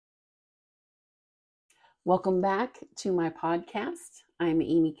Welcome back to my podcast. I'm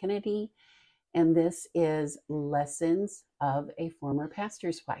Amy Kennedy, and this is Lessons of a Former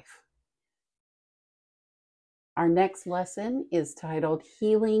Pastor's Wife. Our next lesson is titled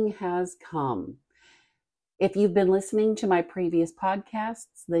Healing Has Come. If you've been listening to my previous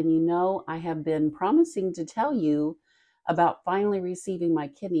podcasts, then you know I have been promising to tell you about finally receiving my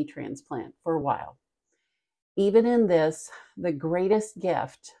kidney transplant for a while. Even in this, the greatest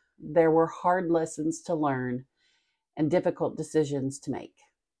gift, there were hard lessons to learn and difficult decisions to make.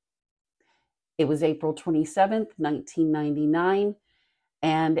 It was April 27th, 1999,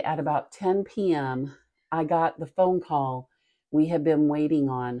 and at about 10 p.m., I got the phone call we had been waiting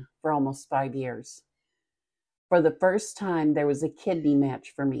on for almost 5 years. For the first time, there was a kidney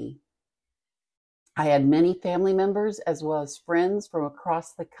match for me. I had many family members as well as friends from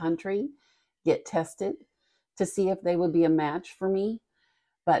across the country get tested to see if they would be a match for me,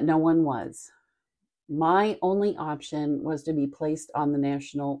 but no one was. My only option was to be placed on the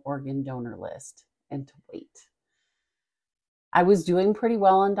National Organ Donor List and to wait. I was doing pretty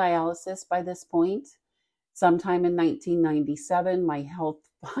well on dialysis by this point. Sometime in 1997, my health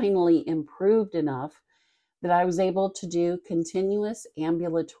finally improved enough that I was able to do continuous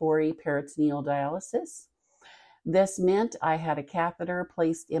ambulatory peritoneal dialysis. This meant I had a catheter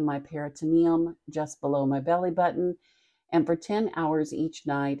placed in my peritoneum just below my belly button, and for 10 hours each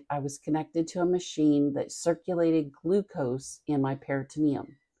night, I was connected to a machine that circulated glucose in my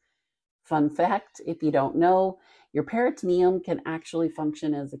peritoneum. Fun fact, if you don't know, your peritoneum can actually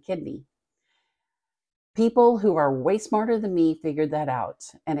function as a kidney. People who are way smarter than me figured that out,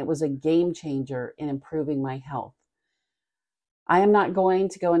 and it was a game changer in improving my health. I am not going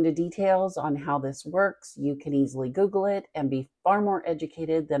to go into details on how this works. You can easily Google it and be far more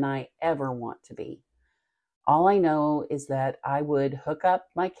educated than I ever want to be. All I know is that I would hook up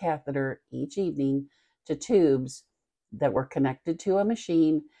my catheter each evening to tubes that were connected to a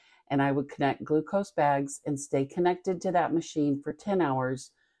machine, and I would connect glucose bags and stay connected to that machine for 10 hours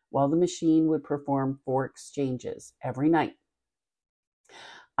while the machine would perform 4 exchanges every night.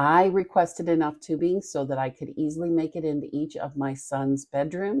 I requested enough tubing so that I could easily make it into each of my son's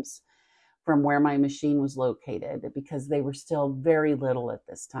bedrooms from where my machine was located because they were still very little at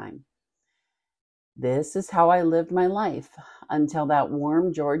this time. This is how I lived my life until that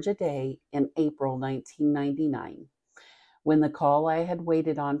warm Georgia day in April 1999, when the call I had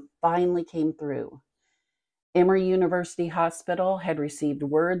waited on finally came through. Emory University Hospital had received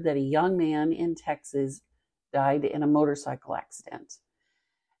word that a young man in Texas died in a motorcycle accident,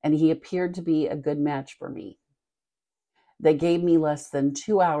 and he appeared to be a good match for me. They gave me less than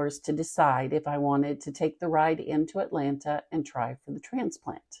 2 hours to decide if I wanted to take the ride into Atlanta and try for the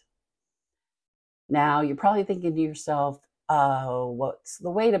transplant. Now, you're probably thinking to yourself, oh, what's the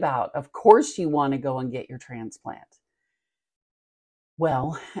wait about? Of course you want to go and get your transplant.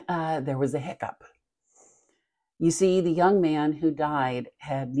 Well, there was a hiccup. You see, the young man who died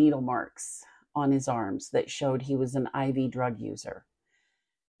had needle marks on his arms that showed he was an IV drug user.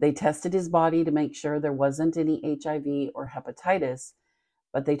 They tested his body to make sure there wasn't any HIV or hepatitis,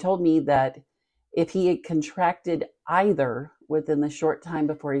 but they told me that if he had contracted either within the short time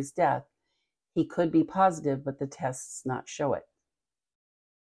before his death, he could be positive, but the tests not show it.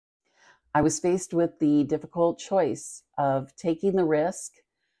 I was faced with the difficult choice of taking the risk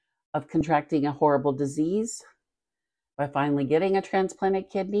of contracting a horrible disease by finally getting a transplanted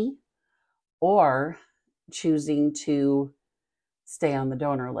kidney, or choosing to stay on the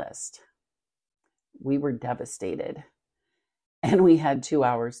donor list. We were devastated, and we had 2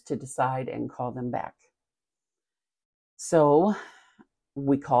 hours to decide and call them back. So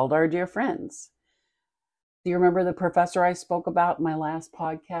we called our dear friends. Do you remember the professor I spoke about in my last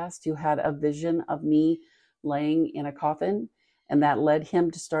podcast who had a vision of me laying in a coffin, and that led him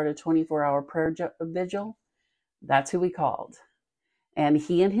to start a 24-hour prayer vigil? That's who we called. And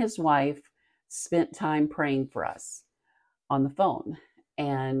he and his wife spent time praying for us on the phone.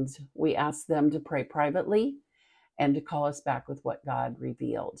 And we asked them to pray privately and to call us back with what God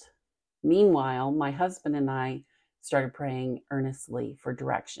revealed. Meanwhile, my husband and I started praying earnestly for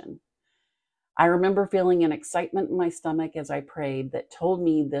direction. I remember feeling an excitement in my stomach as I prayed that told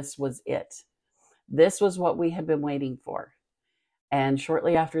me this was it. This was what we had been waiting for. And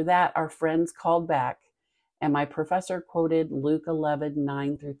shortly after that, our friends called back, and my professor quoted Luke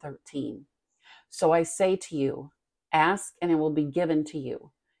 11:9-13. So I say to you, ask and it will be given to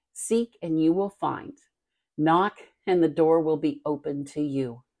you. Seek and you will find. Knock and the door will be opened to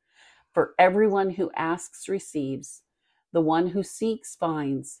you. For everyone who asks receives, the one who seeks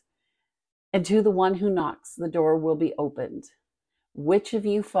finds, and to the one who knocks the door will be opened. Which of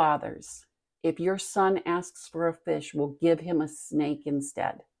you fathers, if your son asks for a fish, we'll give him a snake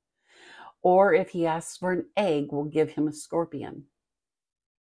instead. Or if he asks for an egg, we'll give him a scorpion.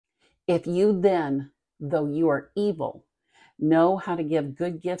 If you then, though you are evil, know how to give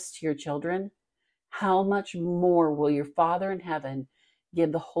good gifts to your children, how much more will your Father in heaven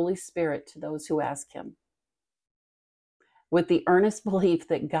give the Holy Spirit to those who ask him? With the earnest belief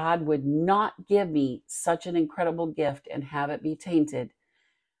that God would not give me such an incredible gift and have it be tainted,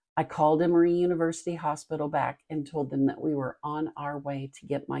 I called Emory University Hospital back and told them that we were on our way to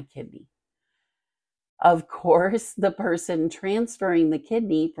get my kidney. Of course, the person transferring the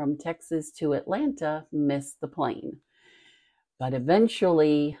kidney from Texas to Atlanta missed the plane. But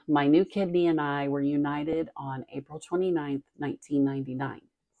eventually, my new kidney and I were united on April 29th, 1999.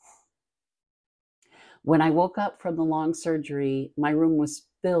 When I woke up from the long surgery, my room was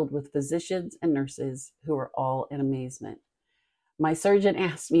filled with physicians and nurses who were all in amazement. My surgeon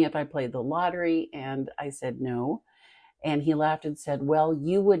asked me if I played the lottery, and I said no. And he laughed and said, well,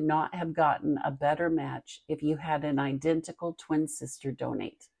 you would not have gotten a better match if you had an identical twin sister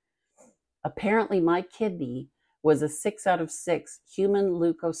donate. Apparently, my kidney was a 6 out of 6 human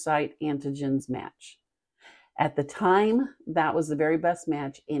leukocyte antigens match. At the time, that was the very best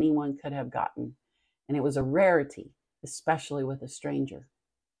match anyone could have gotten. And it was a rarity, especially with a stranger.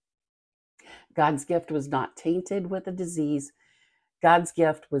 God's gift was not tainted with a disease. God's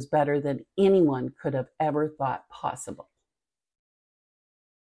gift was better than anyone could have ever thought possible.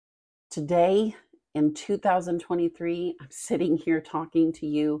 Today, in 2023, I'm sitting here talking to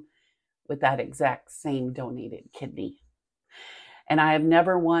you with that exact same donated kidney. And I have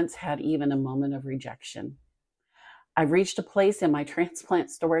never once had even a moment of rejection. I've reached a place in my transplant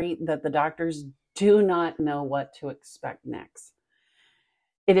story that the doctors do not know what to expect next.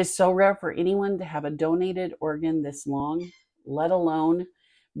 It is so rare for anyone to have a donated organ this long, let alone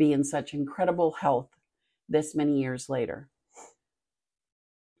be in such incredible health this many years later.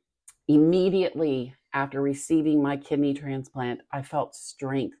 Immediately after receiving my kidney transplant, I felt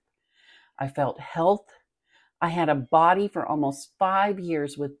strength. I felt health. I had a body for almost 5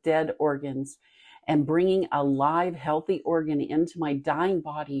 years with dead organs, and bringing a live, healthy organ into my dying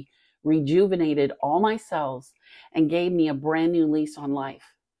body rejuvenated all my cells and gave me a brand new lease on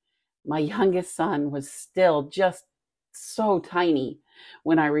life. My youngest son was still just so tiny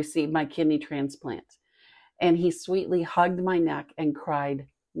when I received my kidney transplant, and he sweetly hugged my neck and cried,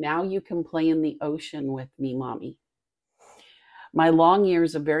 "Now you can play in the ocean with me, Mommy." My long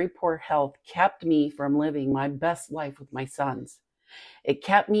years of very poor health kept me from living my best life with my sons. It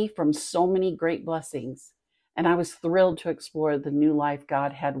kept me from so many great blessings, and I was thrilled to explore the new life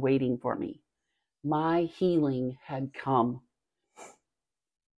God had waiting for me. My healing had come.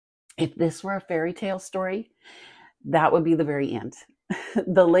 If this were a fairy tale story, that would be the very end.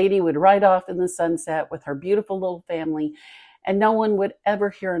 The lady would ride off in the sunset with her beautiful little family, and no one would ever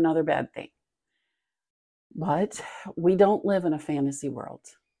hear another bad thing. But we don't live in a fantasy world.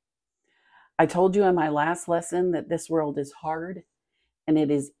 I told you in my last lesson that this world is hard and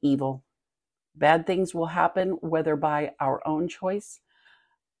it is evil. Bad things will happen whether by our own choice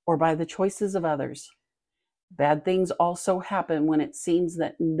or by the choices of others. Bad things also happen when it seems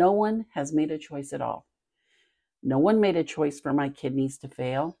that no one has made a choice at all. No one made a choice for my kidneys to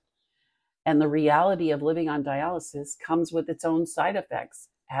fail. And the reality of living on dialysis comes with its own side effects,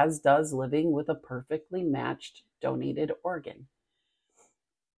 as does living with a perfectly matched donated organ.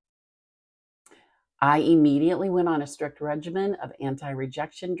 I immediately went on a strict regimen of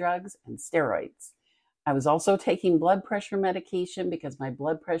anti-rejection drugs and steroids. I was also taking blood pressure medication because my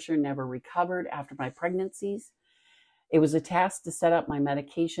blood pressure never recovered after my pregnancies. It was a task to set up my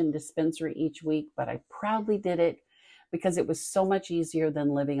medication dispensary each week, but I proudly did it because it was so much easier than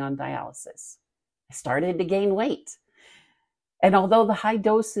living on dialysis. I started to gain weight. And although the high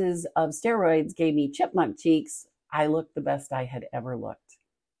doses of steroids gave me chipmunk cheeks, I looked the best I had ever looked.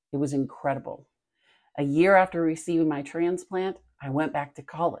 It was incredible. A year after receiving my transplant, I went back to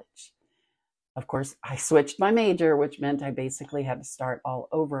college. Of course, I switched my major, which meant I basically had to start all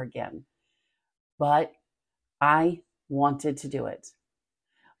over again. But I wanted to do it.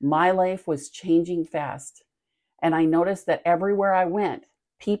 My life was changing fast, and I noticed that everywhere I went,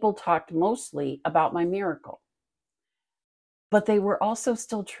 people talked mostly about my miracle. But they were also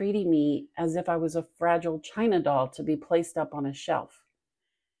still treating me as if I was a fragile china doll to be placed up on a shelf.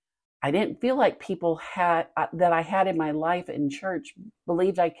 I didn't feel like people that I had in my life in church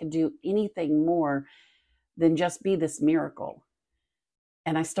believed I could do anything more than just be this miracle.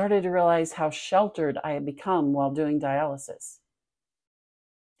 And I started to realize how sheltered I had become while doing dialysis.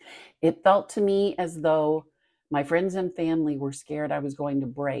 It felt to me as though my friends and family were scared I was going to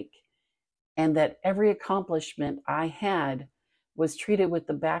break and that every accomplishment I had was treated with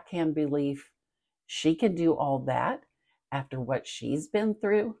the backhand belief she can do all that after what she's been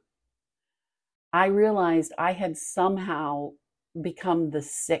through, I realized I had somehow become the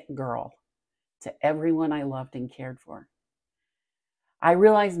sick girl to everyone I loved and cared for. I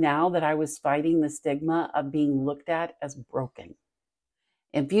realize now that I was fighting the stigma of being looked at as broken.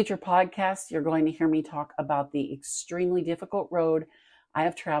 In future podcasts, you're going to hear me talk about the extremely difficult road I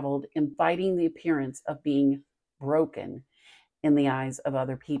have traveled in fighting the appearance of being broken in the eyes of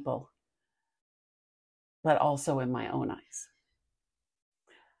other people, but also in my own eyes.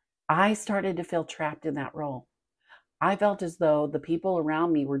 I started to feel trapped in that role. I felt as though the people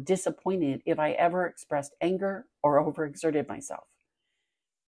around me were disappointed if I ever expressed anger or overexerted myself.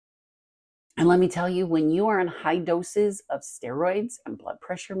 And let me tell you, when you are in high doses of steroids and blood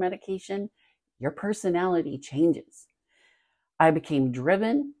pressure medication, your personality changes. I became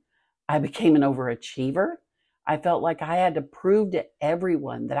driven. I became an overachiever. I felt like I had to prove to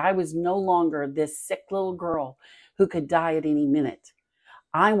everyone that I was no longer this sick little girl who could die at any minute.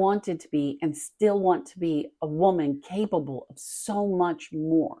 I wanted to be, and still want to be, a woman capable of so much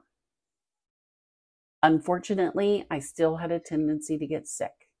more. Unfortunately, I still had a tendency to get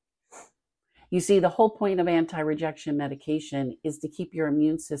sick. You see, the whole point of anti-rejection medication is to keep your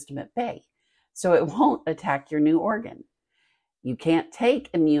immune system at bay, so it won't attack your new organ. You can't take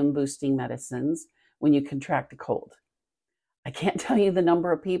immune-boosting medicines when you contract a cold. I can't tell you the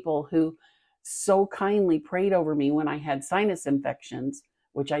number of people who so kindly prayed over me when I had sinus infections,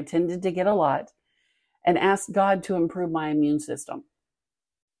 which I tended to get a lot, and asked God to improve my immune system.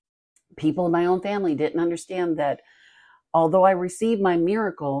 People in my own family didn't understand that although I received my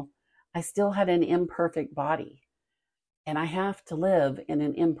miracle, I still had an imperfect body, and I have to live in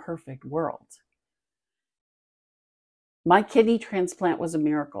an imperfect world. My kidney transplant was a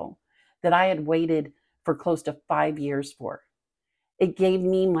miracle that I had waited for close to 5 years for. It gave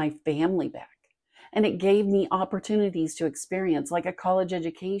me my family back. And it gave me opportunities to experience, like a college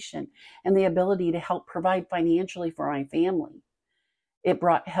education and the ability to help provide financially for my family. It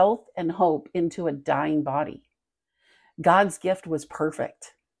brought health and hope into a dying body. God's gift was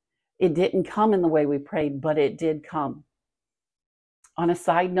perfect. It didn't come in the way we prayed, but it did come. On a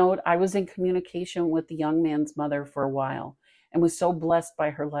side note, I was in communication with the young man's mother for a while and was so blessed by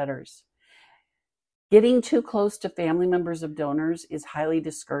her letters. Getting too close to family members of donors is highly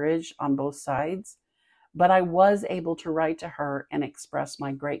discouraged on both sides, but I was able to write to her and express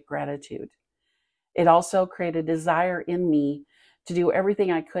my great gratitude. It also created a desire in me to do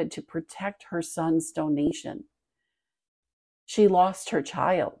everything I could to protect her son's donation. She lost her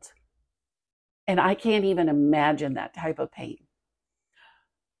child, and I can't even imagine that type of pain.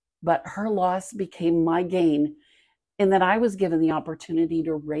 But her loss became my gain in that I was given the opportunity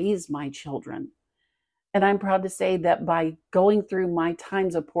to raise my children. And I'm proud to say that by going through my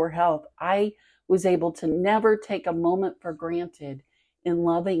times of poor health, I was able to never take a moment for granted in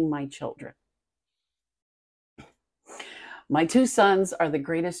loving my children. My 2 sons are the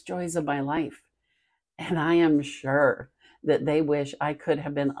greatest joys of my life, and I am sure that they wish I could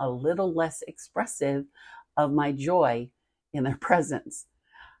have been a little less expressive of my joy in their presence.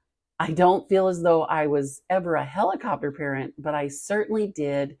 I don't feel as though I was ever a helicopter parent, but I certainly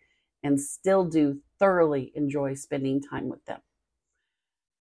did and still do thoroughly enjoy spending time with them.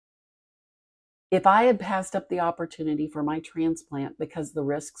 If I had passed up the opportunity for my transplant because the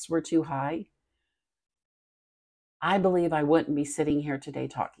risks were too high, I believe I wouldn't be sitting here today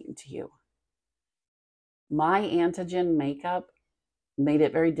talking to you. My antigen makeup made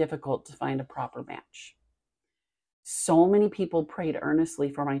it very difficult to find a proper match. So many people prayed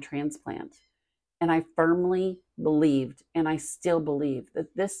earnestly for my transplant, and I firmly believed, and I still believe,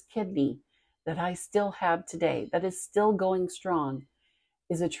 that this kidney that I still have today, that is still going strong,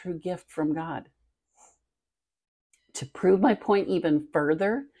 is a true gift from God. To prove my point even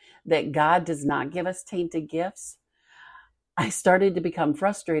further, that God does not give us tainted gifts, I started to become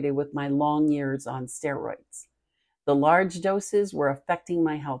frustrated with my long years on steroids. The large doses were affecting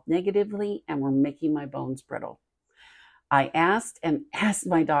my health negatively and were making my bones brittle. I asked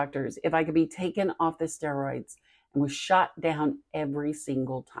my doctors if I could be taken off the steroids and was shot down every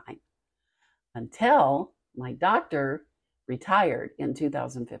single time until my doctor retired in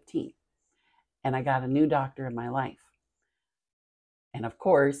 2015 and I got a new doctor in my life. And of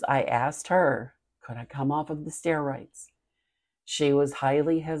course, I asked her, could I come off of the steroids? She was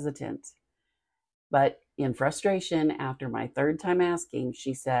highly hesitant, but in frustration, after my 3rd time asking,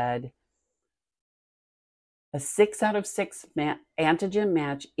 she said, a 6 out of 6 antigen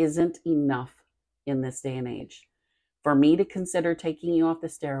match isn't enough in this day and age. For me to consider taking you off the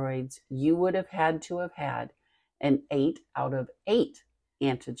steroids, you would have had to have had an 8 out of 8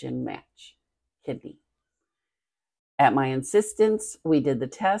 antigen match kidney. At my insistence, we did the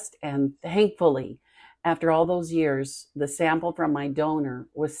test, and thankfully, after all those years, the sample from my donor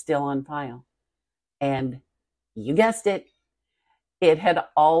was still on file. And you guessed it, it had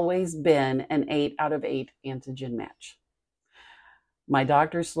always been an 8 out of 8 antigen match. My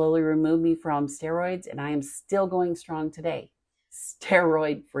doctor slowly removed me from steroids, and I am still going strong today,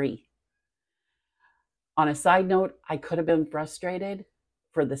 steroid free. On a side note, I could have been frustrated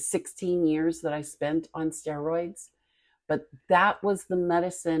for the 16 years that I spent on steroids, but that was the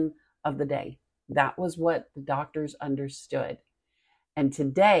medicine of the day. That was what the doctors understood. And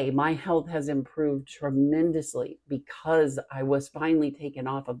today, my health has improved tremendously because I was finally taken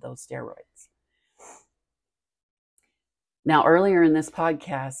off of those steroids. Now, earlier in this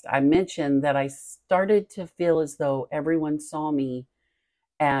podcast, I mentioned that I started to feel as though everyone saw me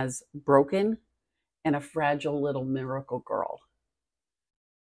as broken and a fragile little miracle girl.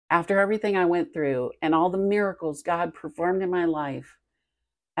 After everything I went through and all the miracles God performed in my life,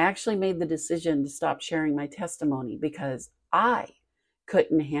 I actually made the decision to stop sharing my testimony because I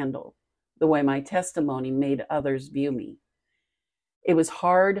couldn't handle the way my testimony made others view me. It was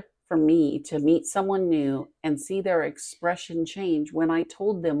hard for me to meet someone new and see their expression change when I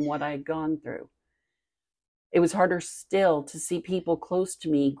told them what I had gone through. It was harder still to see people close to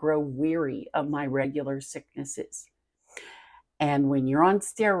me grow weary of my regular sicknesses. And when you're on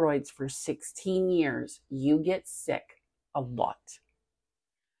steroids for 16 years, you get sick a lot.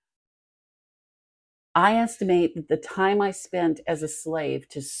 I estimate that the time I spent as a slave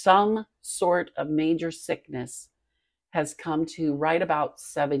to some sort of major sickness has come to right about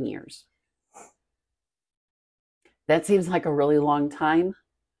 7 years. That seems like a really long time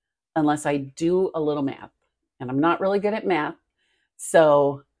unless I do a little math. And I'm not really good at math,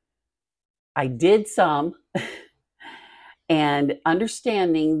 so I did some. And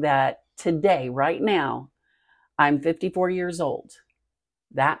understanding that today, right now, I'm 54 years old.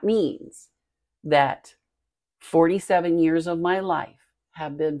 That means that 47 years of my life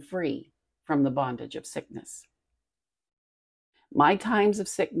have been free from the bondage of sickness. My times of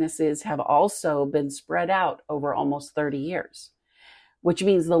sicknesses have also been spread out over almost 30 years, which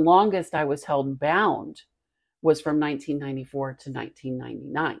means the longest I was held bound was from 1994 to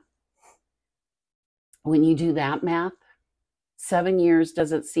 1999. When you do that math, 7 years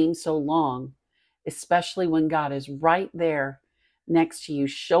doesn't seem so long, especially when God is right there next to you,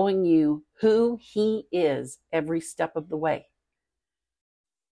 showing you who He is every step of the way.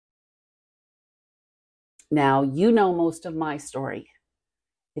 Now, you know most of my story.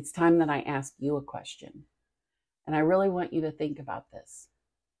 It's time that I ask you a question. And I really want you to think about this.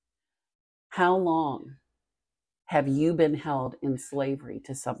 How long have you been held in slavery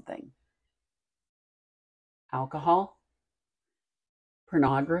to something? Alcohol?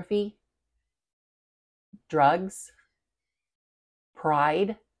 Pornography? Drugs?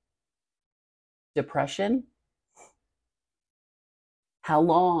 Pride? Depression? How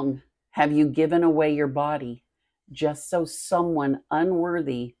long have you given away your body just so someone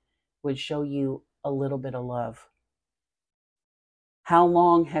unworthy would show you a little bit of love? How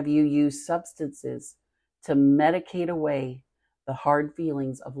long have you used substances to medicate away the hard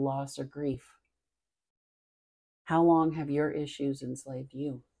feelings of loss or grief? How long have your issues enslaved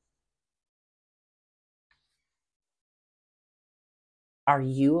you? Are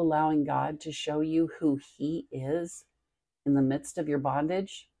you allowing God to show you who He is in the midst of your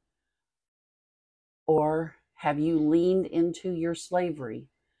bondage? Or have you leaned into your slavery,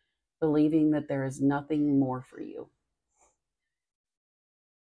 believing that there is nothing more for you?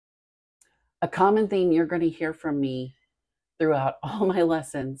 A common theme you're going to hear from me throughout all my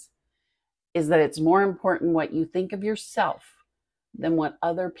lessons is that it's more important what you think of yourself than what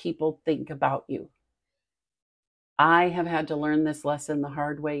other people think about you. I have had to learn this lesson the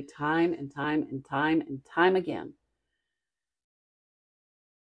hard way time and time and time and time again.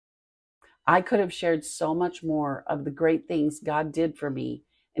 I could have shared so much more of the great things God did for me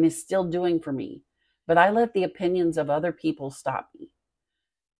and is still doing for me, but I let the opinions of other people stop me.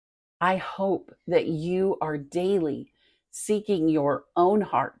 I hope that you are daily seeking your own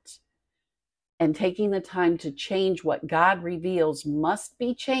heart and taking the time to change what God reveals must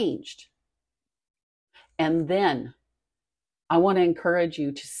be changed. And then I want to encourage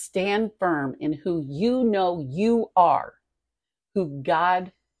you to stand firm in who you know you are, who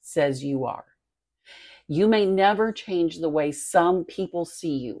God says you are. You may never change the way some people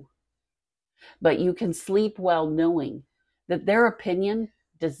see you, but you can sleep well knowing that their opinion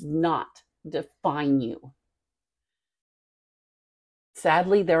does not define you.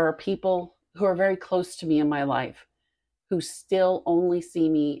 Sadly, there are people who are very close to me in my life who still only see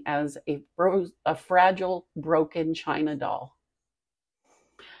me as a fragile, broken china doll.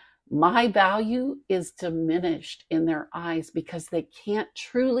 My value is diminished in their eyes because they can't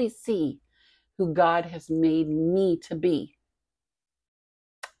truly see who God has made me to be.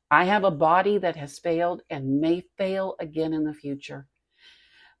 I have a body that has failed and may fail again in the future,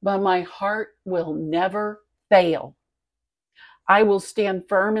 but my heart will never fail. I will stand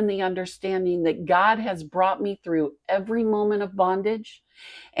firm in the understanding that God has brought me through every moment of bondage,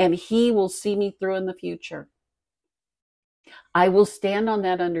 and He will see me through in the future. I will stand on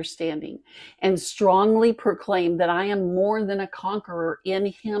that understanding and strongly proclaim that I am more than a conqueror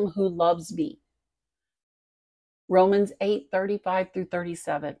in Him who loves me. Romans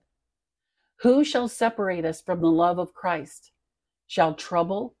 8:35-37. Who shall separate us from the love of Christ? Shall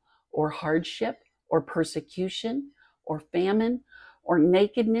trouble or hardship or persecution or famine or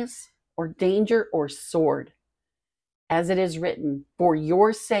nakedness or danger or sword? As it is written, for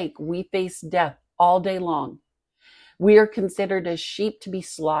your sake we face death all day long. We are considered as sheep to be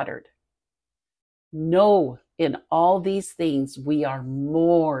slaughtered. No, in all these things we are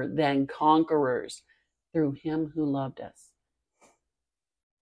more than conquerors through Him who loved us.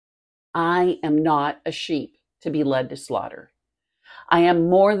 I am not a sheep to be led to slaughter. I am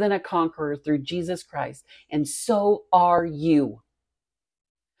more than a conqueror through Jesus Christ, and so are you.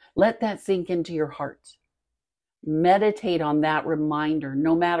 Let that sink into your heart. Meditate on that reminder.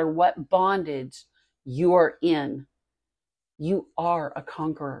 No matter what bondage you are in, you are a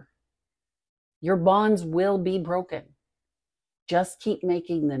conqueror. Your bonds will be broken. Just keep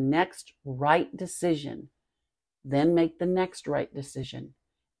making the next right decision. Then make the next right decision.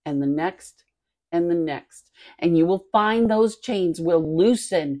 And the next, and the next. And you will find those chains will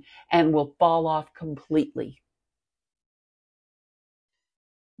loosen and will fall off completely.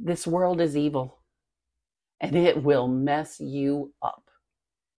 This world is evil, and it will mess you up.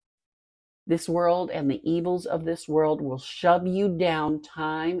 This world and the evils of this world will shove you down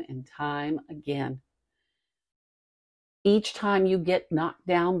time and time again. Each time you get knocked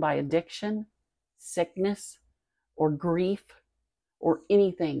down by addiction, sickness, or grief, or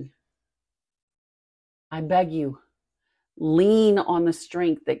anything, I beg you, lean on the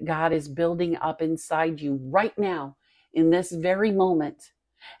strength that God is building up inside you right now in this very moment.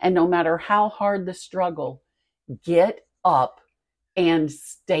 And no matter how hard the struggle, get up and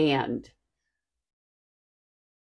stand.